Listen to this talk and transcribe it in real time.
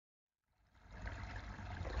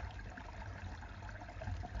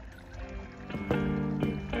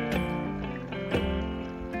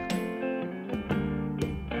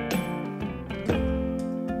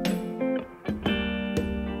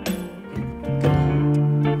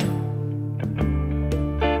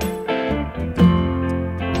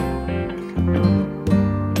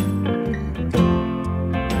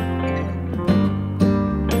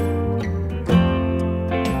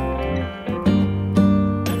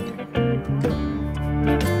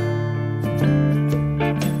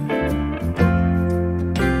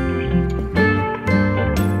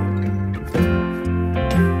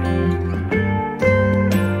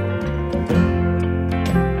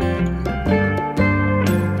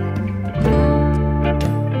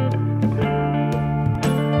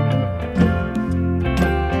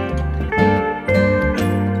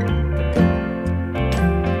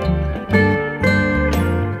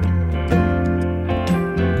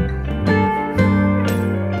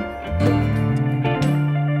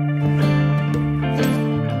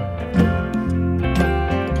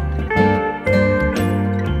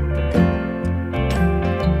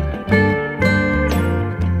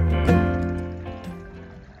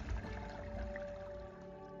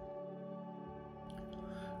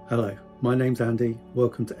Hello, my name's Andy.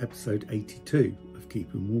 Welcome to episode 82 of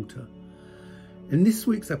Keeping Water. In this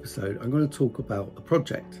week's episode, I'm going to talk about a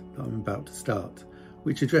project that I'm about to start,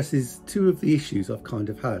 which addresses two of the issues I've kind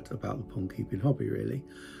of had about the pond keeping hobby, really.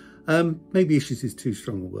 Maybe issues is too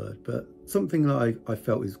strong a word, but something that I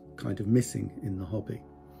felt is kind of missing in the hobby.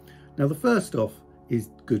 Now, the first off is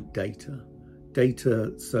good data.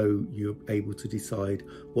 Data so you're able to decide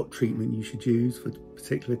what treatment you should use for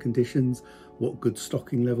particular conditions, what good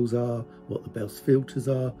stocking levels are, what the best filters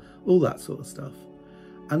are, all that sort of stuff.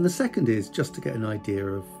 And the second is just to get an idea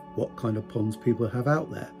of what kind of ponds people have out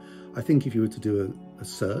there. I think if you were to do a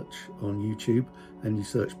search on YouTube and you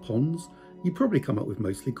search ponds, you probably come up with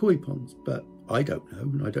mostly koi ponds, but I don't know,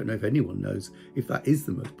 and I don't know if anyone knows if that is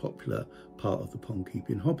the most popular part of the pond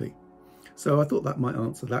keeping hobby. So I thought that might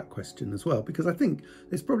answer that question as well, because I think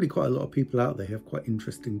there's probably quite a lot of people out there who have quite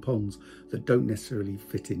interesting ponds that don't necessarily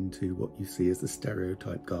fit into what you see as the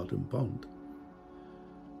stereotype garden pond.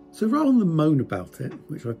 So rather than moan about it,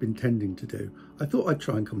 which I've been tending to do, I thought I'd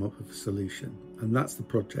try and come up with a solution. And that's the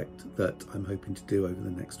project that I'm hoping to do over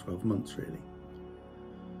the next 12 months, really.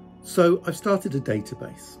 So I've started a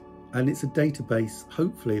database, and it's a database,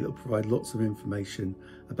 hopefully, that will provide lots of information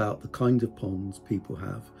about the kind of ponds people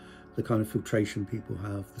have, the kind of filtration people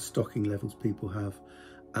have, the stocking levels people have,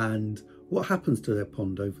 and what happens to their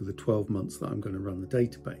pond over the 12 months that I'm going to run the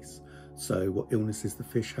database. So what illnesses the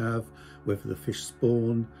fish have, whether the fish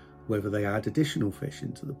spawn, whether they add additional fish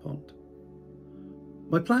into the pond.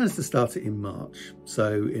 My plan is to start it in March,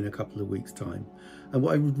 so in a couple of weeks' time. And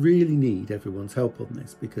what I would really need everyone's help on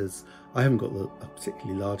this, because I haven't got a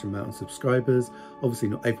particularly large amount of subscribers. Obviously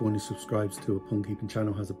not everyone who subscribes to a pond keeping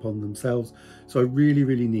channel has a pond themselves. So I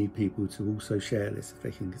really need people to also share this if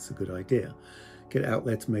they think it's a good idea. Get it out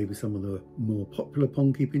there to maybe some of the more popular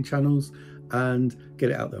pond keeping channels, and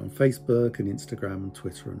get it out there on Facebook and Instagram and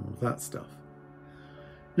Twitter and all of that stuff.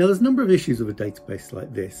 Now, there's a number of issues with a database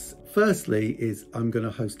like this. Firstly is I'm going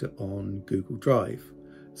to host it on Google Drive.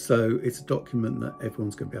 So it's a document that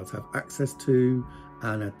everyone's going to be able to have access to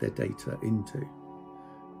and add their data into.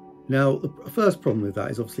 Now, the first problem with that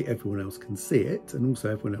is obviously everyone else can see it, and also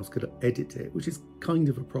everyone else could edit it, which is kind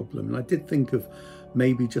of a problem. And I did think of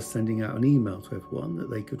maybe just sending out an email to everyone that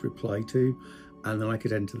they could reply to, and then I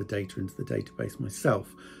could enter the data into the database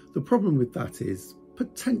myself. The problem with that is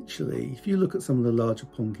potentially, if you look at some of the larger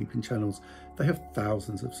pond keeping channels, they have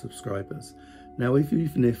thousands of subscribers. Now,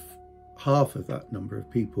 even if half of that number of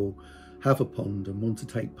people have a pond and want to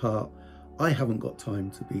take part, I haven't got time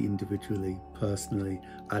to be individually, personally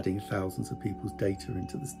adding thousands of people's data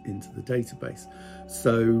into the database.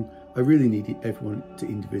 So I really need everyone to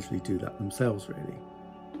individually do that themselves, really.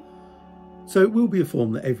 So it will be a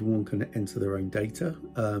form that everyone can enter their own data,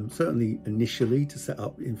 certainly initially to set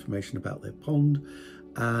up information about their pond,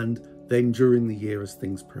 and then during the year as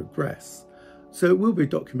things progress. So it will be a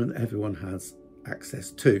document that everyone has access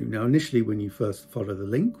to. Now, initially, when you first follow the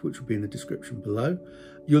link, which will be in the description below,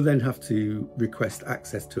 you'll then have to request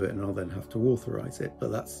access to it, and I'll then have to authorize it,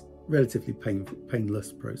 but that's relatively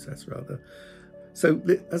painless process rather. So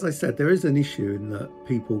as I said, there is an issue in that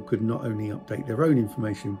people could not only update their own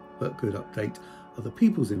information, but could update other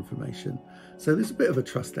people's information. So there's a bit of a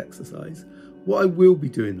trust exercise. What I will be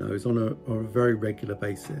doing though is on a very regular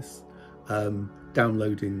basis,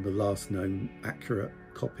 downloading the last known accurate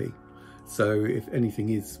copy. So if anything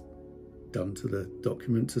is done to the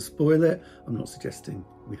document to spoil it, I'm not suggesting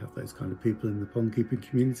we have those kind of people in the pond keeping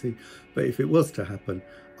community, but if it was to happen,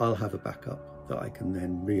 I'll have a backup that I can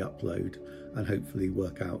then re-upload and hopefully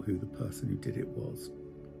work out who the person who did it was.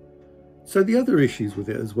 So the other issues with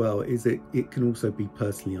it as well is it can also be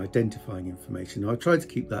personally identifying information. Now, I tried to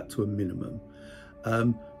keep that to a minimum,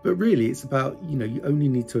 but really it's about, you only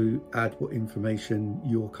need to add what information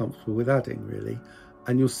you're comfortable with adding, really.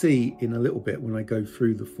 And you'll see in a little bit when I go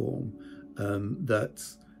through the form that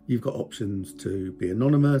you've got options to be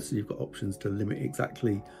anonymous, you've got options to limit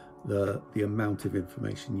exactly the amount of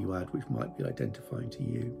information you add, which might be identifying to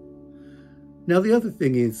you. Now, the other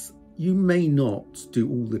thing is you may not do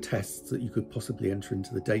all the tests that you could possibly enter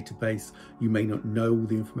into the database. You may not know all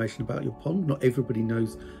the information about your pond. Not everybody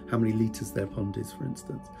knows how many litres their pond is, for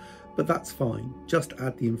instance, but that's fine. Just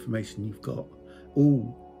add the information you've got.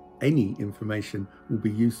 Any information will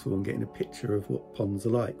be useful in getting a picture of what ponds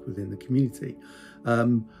are like within the community.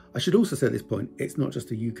 I should also say at this point, it's not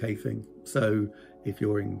just a UK thing. So if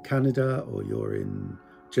you're in Canada or you're in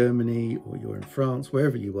Germany or you're in France,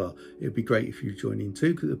 wherever you are, it'd be great if you join in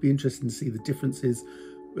too, because it'd be interesting to see the differences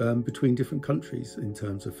between different countries in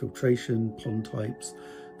terms of filtration, pond types,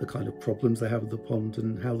 the kind of problems they have with the pond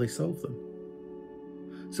and how they solve them.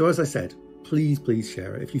 So as I said, please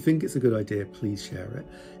share it. If you think it's a good idea, please share it.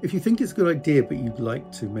 If you think it's a good idea but you'd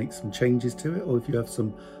like to make some changes to it, or if you have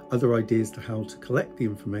some other ideas to how to collect the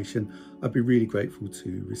information, I'd be really grateful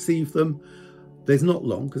to receive them. There's not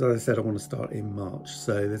long, because as I said, I want to start in March,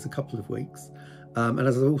 so there's a couple of weeks. And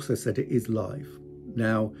as I also said, it is live.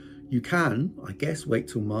 Now, you can, I guess, wait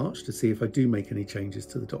till March to see if I do make any changes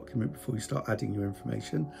to the document before you start adding your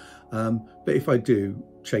information. But if I do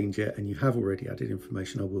change it and you have already added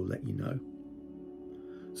information, I will let you know.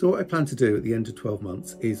 So what I plan to do at the end of 12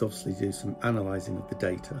 months is obviously do some analysing of the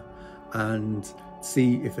data and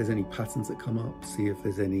see if there's any patterns that come up, see if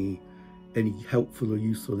there's any helpful or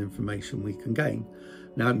useful information we can gain.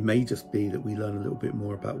 Now, it may just be that we learn a little bit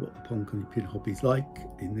more about what the pondkeeping hobby is like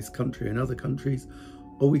in this country and other countries,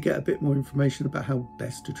 or we get a bit more information about how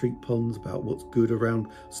best to treat ponds, about what's good around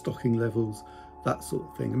stocking levels, that sort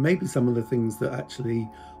of thing. And maybe some of the things that actually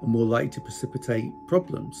are more likely to precipitate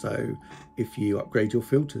problems. So if you upgrade your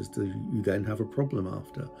filters, do you then have a problem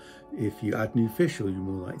after? If you add new fish, are you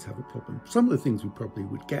more likely to have a problem? Some of the things we probably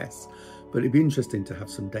would guess, but it'd be interesting to have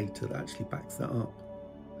some data that actually backs that up.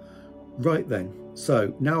 Right then,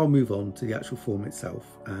 so now I'll move on to the actual form itself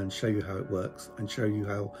and show you how it works and show you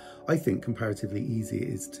how I think comparatively easy it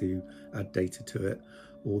is to add data to it,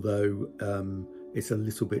 although it's a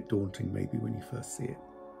little bit daunting maybe when you first see it.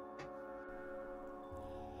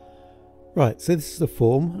 Right, so this is the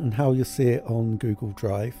form and how you'll see it on Google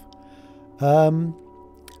Drive.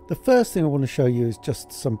 The first thing I want to show you is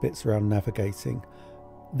just some bits around navigating.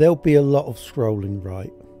 There'll be a lot of scrolling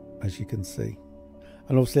right, as you can see.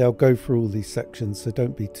 And obviously I'll go through all these sections, so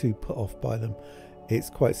don't be too put off by them. It's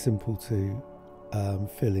quite simple to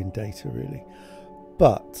fill in data really.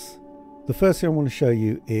 But the first thing I want to show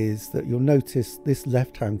you is that you'll notice this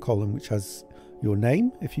left-hand column, which has your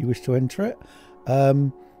name, if you wish to enter it,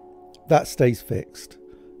 that stays fixed.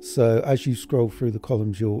 So as you scroll through the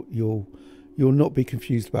columns, you'll not be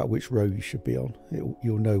confused about which row you should be on.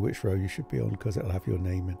 You'll know which row you should be on because it'll have your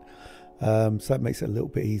name in. So that makes it a little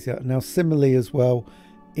bit easier. Now, similarly as well,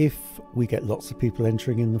 if we get lots of people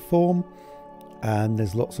entering in the form and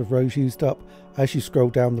there's lots of rows used up, as you scroll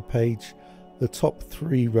down the page, the top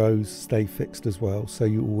 3 rows stay fixed as well, so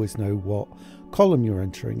you always know what column you're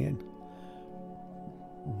entering in.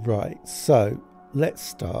 Right, so let's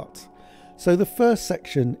start. So the first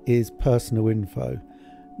section is personal info.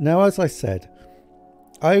 Now, as I said,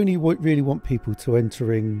 I only really want people to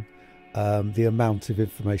enter in the amount of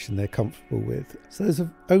information they're comfortable with. So there's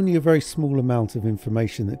only a very small amount of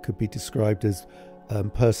information that could be described as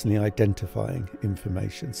personally identifying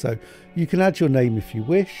information. So you can add your name if you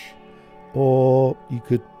wish, or you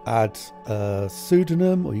could add a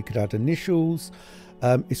pseudonym, or you could add initials.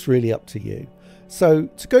 It's really up to you. So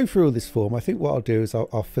to go through all this form, I think what I'll do is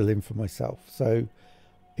I'll fill in for myself. So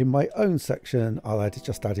in my own section, I'll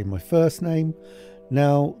just add in my first name.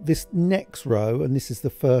 Now this next row, and this is the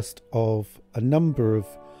first of a number of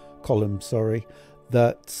columns,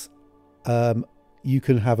 that you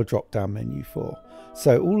can have a drop down menu for.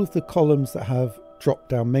 So all of the columns that have drop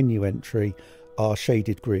down menu entry are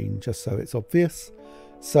shaded green, just so it's obvious.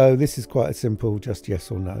 So this is quite a simple, just yes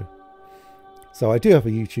or no. So I do have a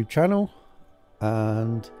YouTube channel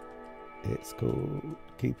and it's called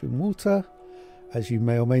Keeping Water, as you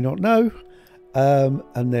may or may not know.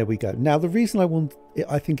 And there we go. Now the reason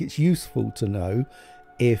I think it's useful to know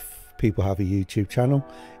if people have a YouTube channel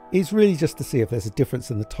is really just to see if there's a difference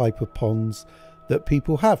in the type of ponds that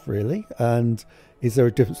people have, really, and is there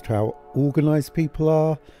a difference to how organized people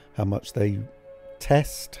are, how much they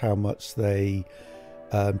test, how much they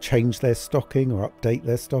change their stocking or update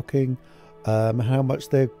their stocking, how much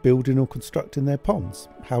they're building or constructing their ponds,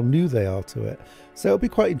 how new they are to it. So it'll be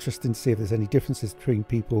quite interesting to see if there's any differences between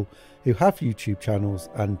people who have YouTube channels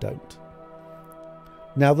and don't.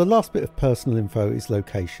 Now the last bit of personal info is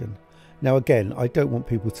location. Now again, I don't want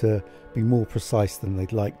people to be more precise than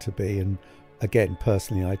they'd like to be, and again,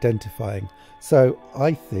 personally identifying. So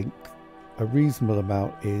I think a reasonable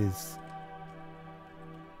amount is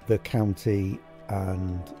the county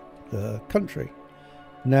and the country.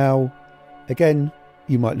 Now again,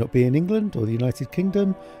 you might not be in England or the United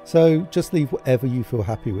Kingdom, so just leave whatever you feel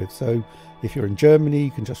happy with. So if you're in Germany,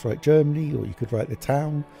 you can just write Germany, or you could write the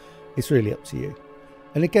town. It's really up to you.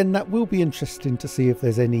 And again, that will be interesting to see if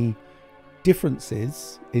there's any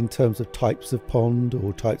differences in terms of types of pond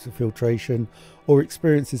or types of filtration, or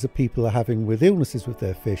experiences that people are having with illnesses with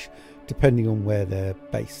their fish, depending on where they're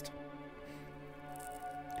based.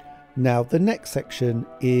 Now the next section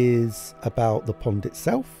is about the pond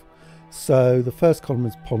itself. So the first column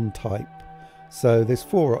is pond type. So there's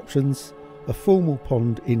 4 options: a formal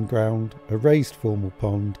pond in ground, a raised formal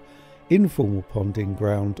pond, informal pond in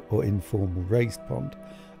ground or informal raised pond,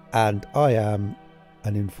 and I am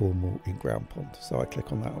an informal in ground pond, so I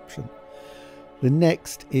click on that option. The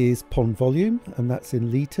next is pond volume, and that's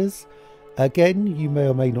in litres. Again, you may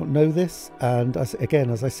or may not know this, and as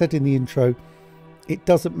I said in the intro, it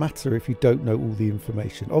doesn't matter if you don't know all the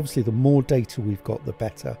information. Obviously, the more data we've got, the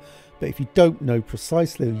better. But if you don't know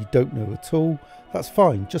precisely or you don't know at all, that's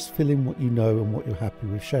fine. Just fill in what you know and what you're happy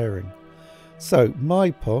with sharing. So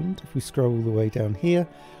my pond, if we scroll all the way down here,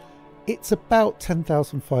 it's about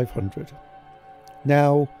 10,500.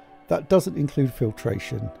 Now, that doesn't include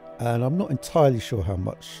filtration, and I'm not entirely sure how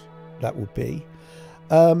much that will be.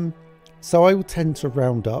 So I will tend to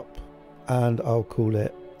round up, and I'll call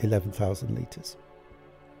it 11,000 litres.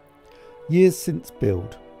 Years since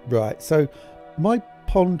build. Right, so my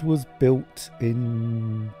pond was built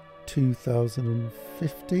in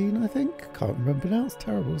 2015, I think. Can't remember now, it's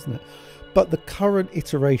terrible, isn't it? But the current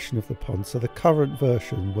iteration of the pond, so the current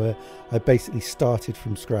version where I basically started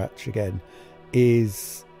from scratch again,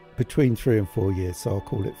 is between 3 and 4 years, so I'll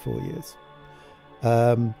call it 4 years.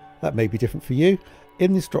 That may be different for you.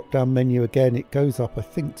 In this drop down menu again, it goes up I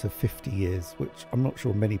think to 50 years, which I'm not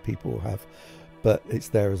sure many people will have, but it's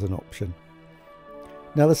there as an option.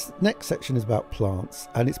 Now this next section is about plants,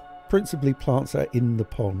 and it's principally plants that are in the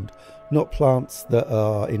pond, not plants that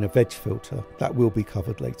are in a veg filter. That will be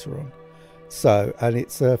covered later on. So, and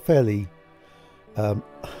it's a fairly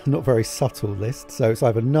not very subtle list, so it's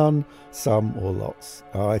either none, some or lots.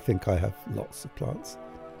 I think I have lots of plants.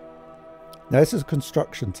 Now this is a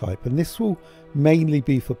construction type, and this will mainly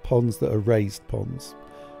be for ponds that are raised ponds.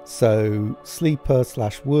 So sleeper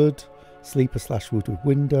 / wood, sleeper / wood with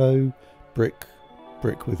window, brick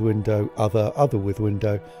with window, other with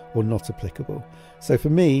window, or not applicable. So for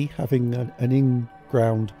me, having an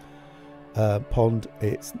in-ground pond,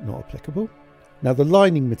 it's not applicable. Now the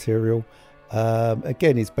lining material,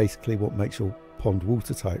 again, is basically what makes your pond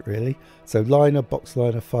watertight, really. So liner, box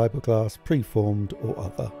liner, fiberglass, preformed or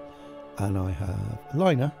other. And I have a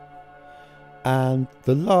liner. And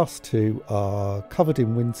the last two are covered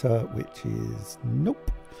in winter, which is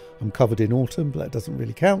nope. I'm covered in autumn, but that doesn't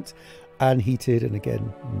really count. And heated, and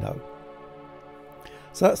again, no.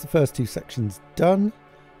 So that's the first two sections done.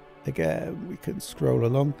 Again, we can scroll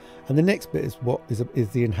along. And the next bit is what is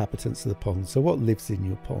the inhabitants of the pond. So what lives in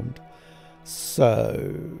your pond?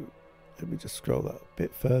 So let me just scroll that a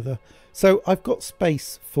bit further. So I've got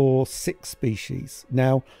space for 6 species.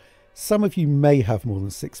 Now, some of you may have more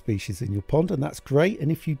than 6 species in your pond, and that's great.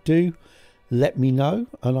 And if you do, let me know,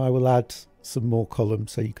 and I will add some more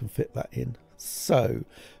columns so you can fit that in. So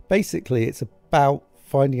basically, it's about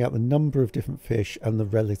finding out the number of different fish and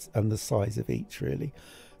the size of each, really.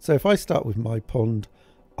 So if I start with my pond,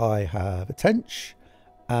 I have a tench,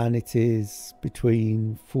 and it is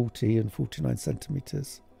between 40 and 49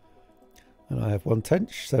 centimetres. And I have one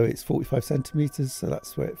tench, so it's 45 centimetres, so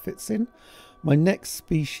that's where it fits in. My next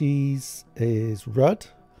species is rudd.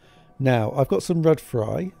 Now, I've got some rudd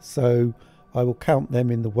fry, so I will count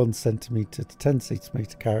them in the 1 centimetre to 10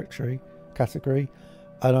 centimetre category,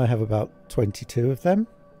 and I have about 22 of them.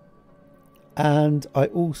 And I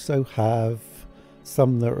also have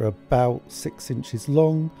some that are about 6 inches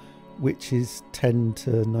long, which is 10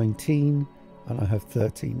 to 19, and I have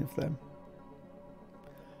 13 of them.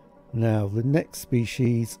 Now, the next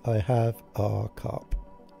species I have are carp.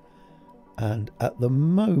 And at the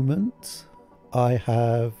moment, I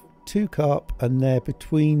have 2 carp, and they're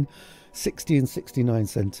between 60 and 69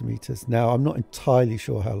 centimetres. Now, I'm not entirely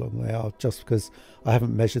sure how long they are, just because I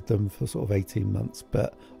haven't measured them for sort of 18 months,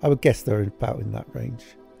 but I would guess they're about in that range.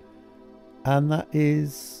 And that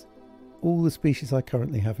is all the species I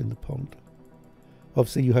currently have in the pond.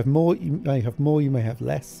 Obviously, you have more, you may have more, you may have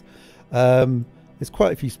less. There's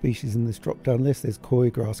quite a few species in this drop-down list. There's koi,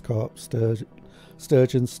 grass carp,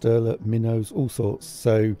 sturgeon, sterlet, minnows, all sorts.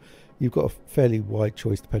 So you've got a fairly wide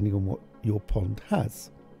choice depending on what your pond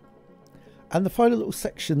has. And the final little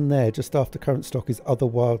section there, just after current stock, is other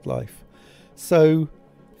wildlife. So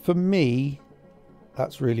for me,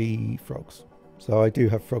 that's really frogs. So I do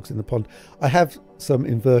have frogs in the pond. I have some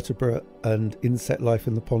invertebrate and insect life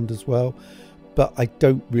in the pond as well, but I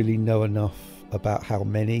don't really know enough about how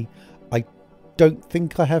many. I don't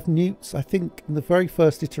think I have newts. I think in the very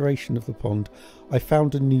first iteration of the pond, I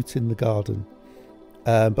found a newt in the garden,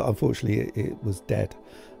 but unfortunately it was dead.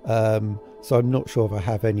 So I'm not sure if I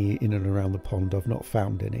have any in and around the pond. I've not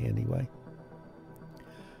found any anyway.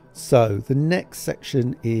 So the next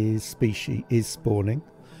section is spawning.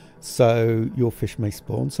 So your fish may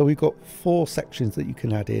spawn. So we've got 4 sections that you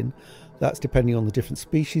can add in. That's depending on the different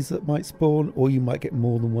species that might spawn, or you might get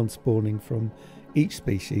more than one spawning from each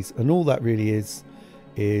species, and all that really is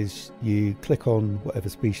you click on whatever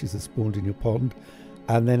species has spawned in your pond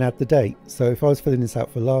and then add the date. So if I was filling this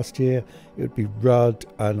out for last year, it would be Rudd,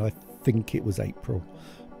 and I think it was April,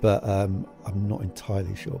 but I'm not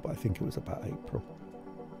entirely sure, but I think it was about April.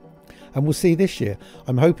 And we'll see this year.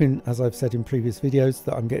 I'm hoping, as I've said in previous videos,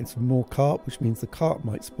 that I'm getting some more carp, which means the carp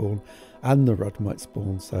might spawn and the rudd might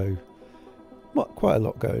spawn, so quite a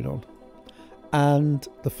lot going on. And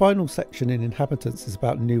the final section in inhabitants is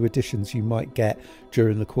about new additions you might get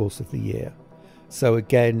during the course of the year. So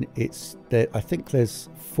again, I think there's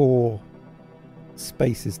 4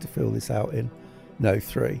 spaces to fill this out in. No,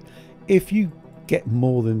 3. If you get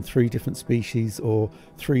more than 3 different species or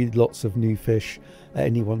 3 lots of new fish at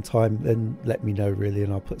any one time, then let me know really,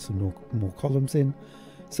 and I'll put some more columns in.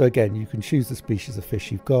 So again, you can choose the species of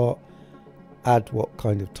fish you've got, add what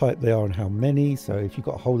kind of type they are and how many. So if you've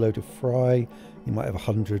got a whole load of fry, you might have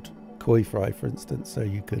 100 koi fry, for instance, so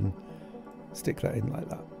you can stick that in like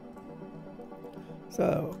that.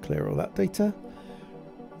 So I'll clear all that data.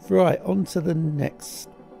 Right, on to the next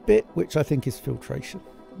bit, which I think is filtration.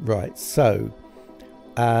 Right, so,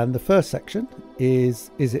 and the first section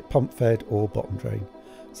is it pump fed or bottom drain?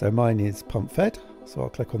 So mine is pump fed, so I'll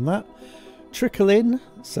click on that. Trickle in,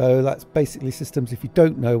 so that's basically systems, if you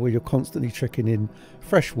don't know, where you're constantly trickling in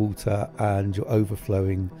fresh water and you're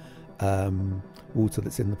overflowing water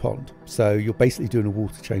that's in the pond. So you're basically doing a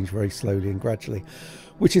water change very slowly and gradually,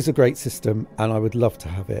 which is a great system, and I would love to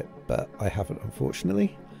have it, but I haven't,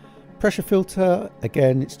 unfortunately. Pressure filter,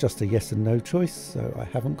 again, it's just a yes and no choice, so I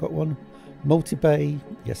haven't got one. Multi-bay,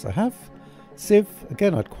 yes I have. Sieve,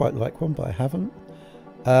 again, I'd quite like one, but I haven't.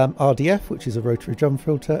 RDF, which is a rotary drum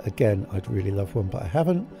filter, again, I'd really love one, but I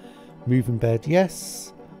haven't. Moving bed,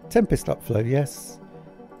 yes. Tempest upflow, yes.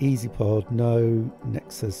 Easy pod, no.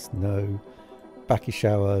 Nexus, no. Backy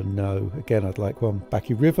shower, no. Again, I'd like one.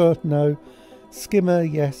 Backy river, no. Skimmer,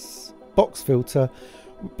 yes. Box filter,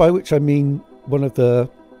 by which I mean one of the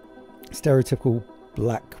stereotypical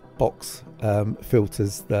black box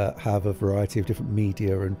filters that have a variety of different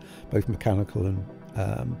media, and both mechanical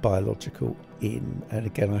and biological in. And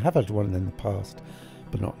again, I have had one in the past,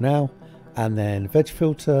 but not now. And then veg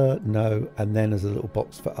filter, no. And then there's a little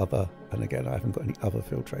box for other, and again, I haven't got any other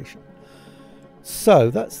filtration. So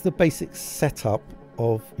that's the basic setup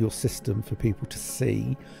of your system for people to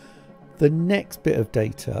see. The next bit of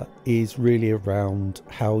data is really around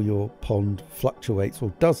how your pond fluctuates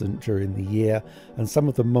or doesn't during the year, and some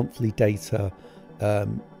of the monthly data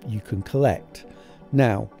you can collect.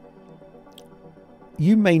 Now,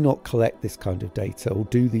 you may not collect this kind of data or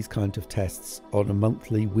do these kind of tests on a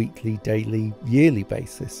monthly, weekly, daily, yearly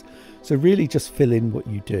basis. So really just fill in what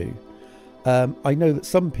you do. I know that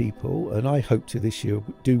some people, and I hope to this year,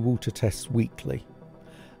 do water tests weekly.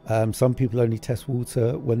 Some people only test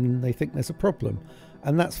water when they think there's a problem,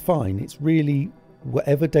 and that's fine. It's really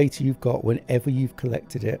whatever data you've got, whenever you've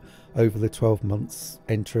collected it over the 12 months,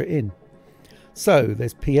 enter it in. So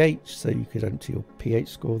there's pH, so you could enter your pH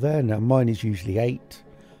score there. Now mine is usually 8,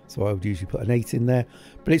 so I would usually put an 8 in there,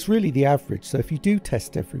 but it's really the average. So if you do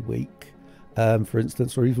test every week, for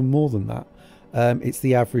instance, or even more than that, it's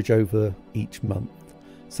the average over each month.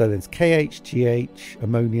 So there's KH, GH,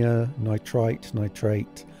 ammonia, nitrite,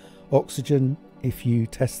 nitrate, oxygen, if you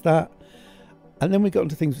test that. And then we got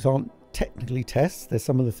into things which aren't technically tests. There's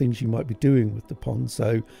some of the things you might be doing with the pond.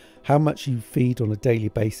 So how much you feed on a daily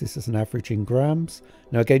basis as an average in grams.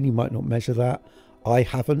 Now again, you might not measure that. I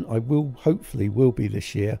haven't. I will, hopefully will be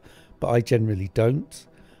this year, but I generally don't.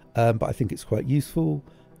 But I think it's quite useful.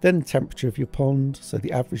 Then the temperature of your pond, so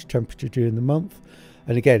the average temperature during the month.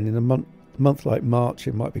 And again, in a month like March,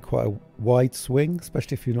 it might be quite a wide swing,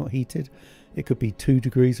 especially if you're not heated. It could be 2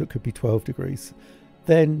 degrees or it could be 12 degrees.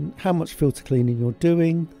 Then how much filter cleaning you're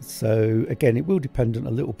doing. So again, it will depend on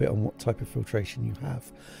a little bit on what type of filtration you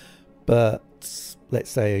have. But let's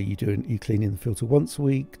say you cleaning the filter once a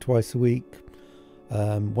week, twice a week,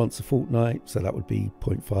 once a fortnight. So that would be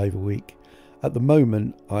 0.5 a week. At the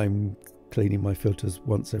moment, I'm cleaning my filters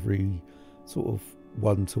once every sort of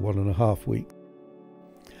 1 to 1.5 weeks.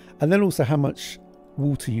 And then also how much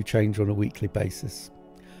water you change on a weekly basis.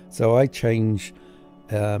 So I change,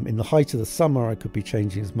 in the height of the summer, I could be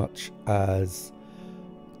changing as much as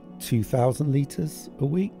 2,000 litres a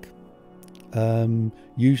week.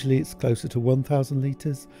 Usually it's closer to 1,000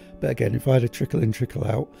 litres. But again, if I had a trickle in, trickle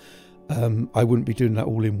out, I wouldn't be doing that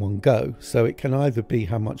all in one go. So it can either be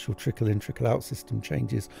how much your trickle in, trickle out system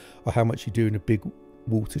changes, or how much you do in a big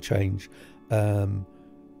water change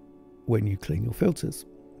when you clean your filters.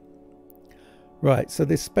 Right, so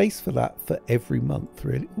there's space for that for every month,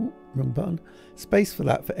 really. Ooh, wrong button, space for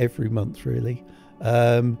that for every month really,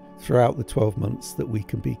 throughout the 12 months that we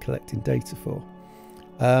can be collecting data for.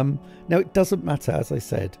 Now it doesn't matter, as I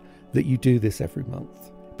said, that you do this every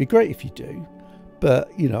month. It'd be great if you do,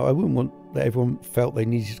 but you know, I wouldn't want that everyone felt they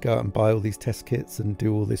needed to go out and buy all these test kits and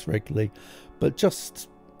do all this regularly, but just,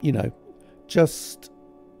 you know, just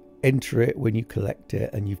enter it when you collect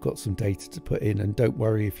it and you've got some data to put in, and don't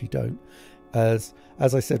worry if you don't. As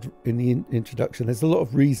I said in the introduction, there's a lot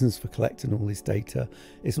of reasons for collecting all this data.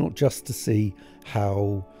 It's not just to see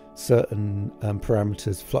how certain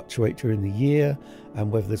parameters fluctuate during the year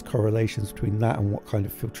and whether there's correlations between that and what kind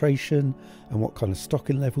of filtration and what kind of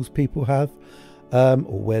stocking levels people have,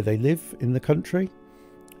 or where they live in the country.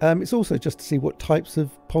 It's also just to see what types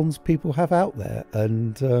of ponds people have out there.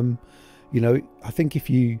 And you know, I think if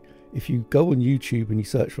you go on YouTube and you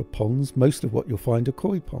search for ponds, most of what you'll find are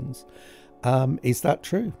koi ponds. Is that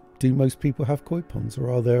true? Do most people have koi ponds, or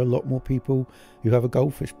are there a lot more people who have a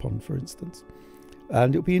goldfish pond, for instance?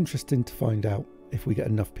 And it'll be interesting to find out if we get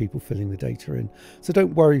enough people filling the data in. So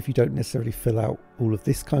don't worry if you don't necessarily fill out all of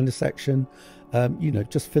this kind of section. You know,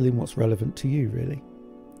 just fill in what's relevant to you, really.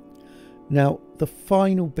 Now, the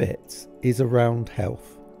final bit is around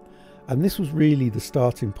health. And this was really the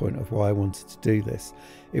starting point of why I wanted to do this.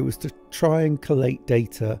 It was to try and collate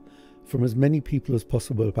data from as many people as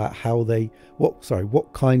possible about how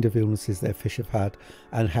what kind of illnesses their fish have had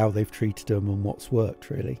and how they've treated them and what's worked,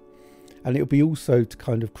 really. And it'll be also to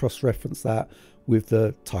kind of cross-reference that with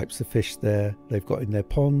the types of fish they've got in their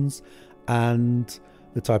ponds and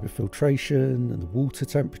the type of filtration and the water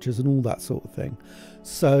temperatures and all that sort of thing.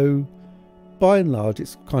 So by and large,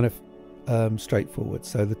 it's kind of straightforward.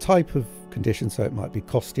 So the type of condition, so it might be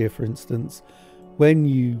Costia, for instance, when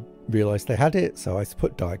you realise they had it, so I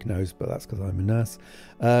put diagnosed, but that's because I'm a nurse,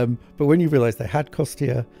 but when you realise they had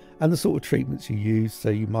Costia and the sort of treatments you use, so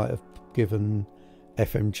you might have given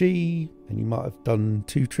FMG and you might have done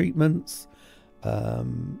 2 treatments,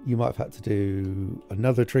 you might have had to do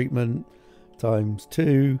another treatment times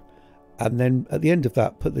 2, and then at the end of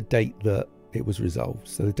that put the date that it was resolved,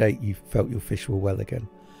 so the date you felt your fish were well again.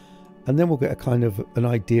 And then we'll get a kind of an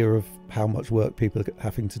idea of how much work people are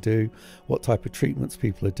having to do, what type of treatments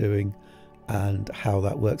people are doing, and how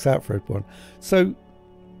that works out for everyone. So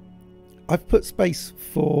I've put space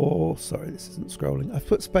for, sorry, this isn't scrolling. I've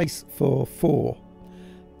put space for 4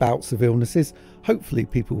 bouts of illnesses. Hopefully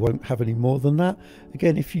people won't have any more than that.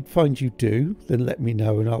 Again, if you find you do, then let me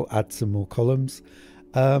know and I'll add some more columns.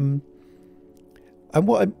 And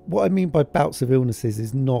what I mean by bouts of illnesses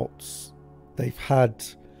is not they've had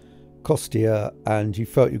Costia and you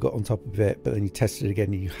felt you got on top of it, but then you tested it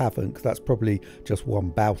again and you haven't, because that's probably just one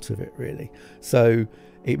bout of it, really. So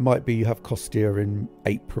it might be you have Costia in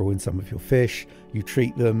April in some of your fish, you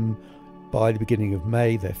treat them, by the beginning of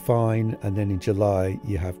May they're fine, and then in July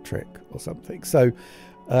you have trick or something. So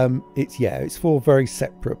it's 4 very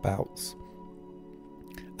separate bouts,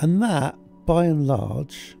 and that by and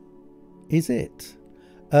large is it.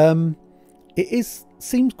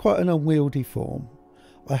 Seems quite an unwieldy form.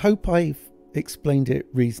 I hope I've explained it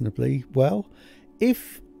reasonably well.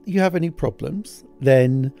 If you have any problems,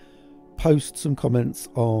 then post some comments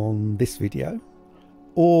on this video,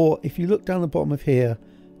 or if you look down the bottom of here,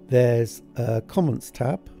 there's a comments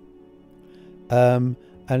tab, and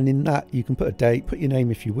in that you can put a date, put your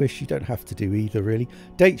name if you wish. You don't have to do either, really.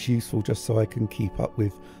 Date's useful just so I can keep up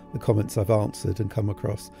with the comments I've answered and come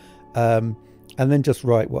across, and then just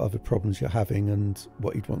write what other problems you're having and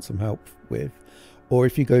what you'd want some help with. Or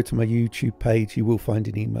if you go to my YouTube page, you will find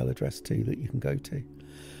an email address too that you can go to.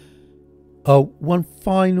 Oh, one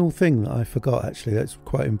final thing that I forgot, actually, that's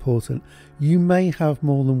quite important. You may have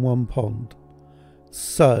more than one pond.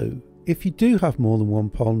 So if you do have more than one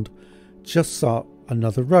pond, just start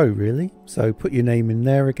another row, really. So put your name in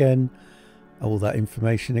there again, all that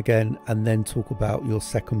information again, and then talk about your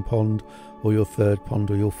second pond or your third pond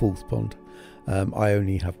or your fourth pond. I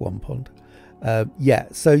only have one pond.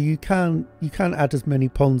 So you can add as many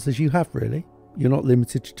ponds as you have, really. You're not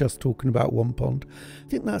limited to just talking about one pond. I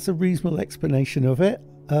think that's a reasonable explanation of it.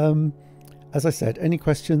 As I said, any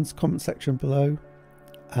questions, comment section below,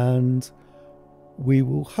 and we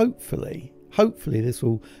will hopefully this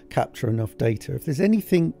will capture enough data. If there's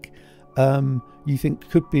anything you think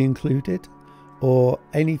could be included, or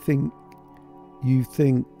anything you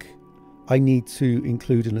think I need to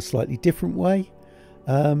include in a slightly different way,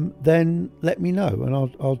 then let me know and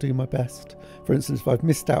I'll do my best. For instance, if I've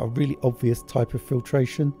missed out a really obvious type of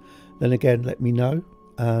filtration, then again let me know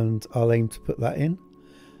and I'll aim to put that in.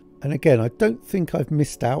 And again, I don't think I've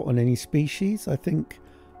missed out on any species. I think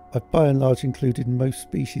I've by and large included most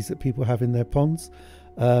species that people have in their ponds.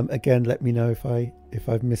 Again, let me know if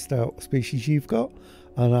I've missed out a species you've got,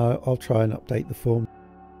 and I'll try and update the form.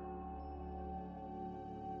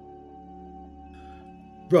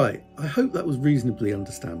 Right, I hope that was reasonably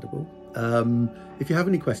understandable. If you have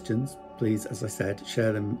any questions, please, as I said,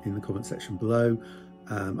 share them in the comment section below.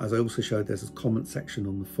 As I also showed, there's a comment section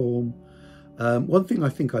on the form. One thing I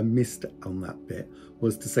think I missed on that bit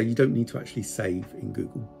was to say you don't need to actually save in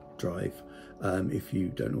Google Drive. If you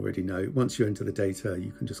don't already know, once you enter the data,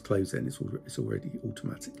 you can just close it and it's already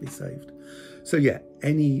automatically saved. So yeah,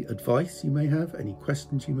 any advice you may have, any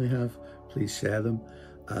questions you may have, please share them.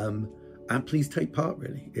 And please take part,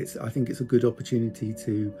 really. I think it's a good opportunity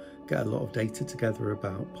to get a lot of data together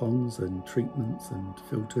about ponds and treatments and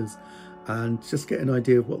filters, and just get an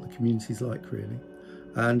idea of what the community's like, really.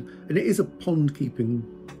 And it is a pond keeping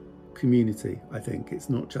community, I think. It's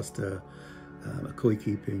not just a koi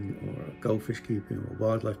keeping or a goldfish keeping or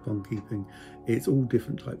wildlife pond keeping. It's all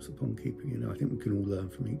different types of pond keeping, and I think we can all learn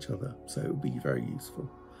from each other. So it will be very useful.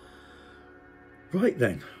 Right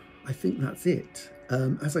then, I think that's it.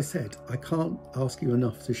 As I said, I can't ask you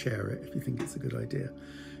enough to share it if you think it's a good idea.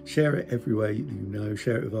 Share it everywhere you know.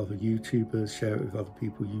 Share it with other YouTubers, share it with other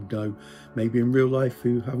people you know, maybe in real life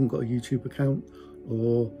who haven't got a YouTube account,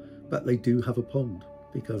 but they do have a pond,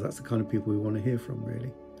 because that's the kind of people we want to hear from,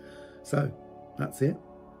 really. So that's it.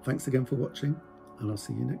 Thanks again for watching, and I'll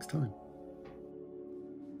see you next time.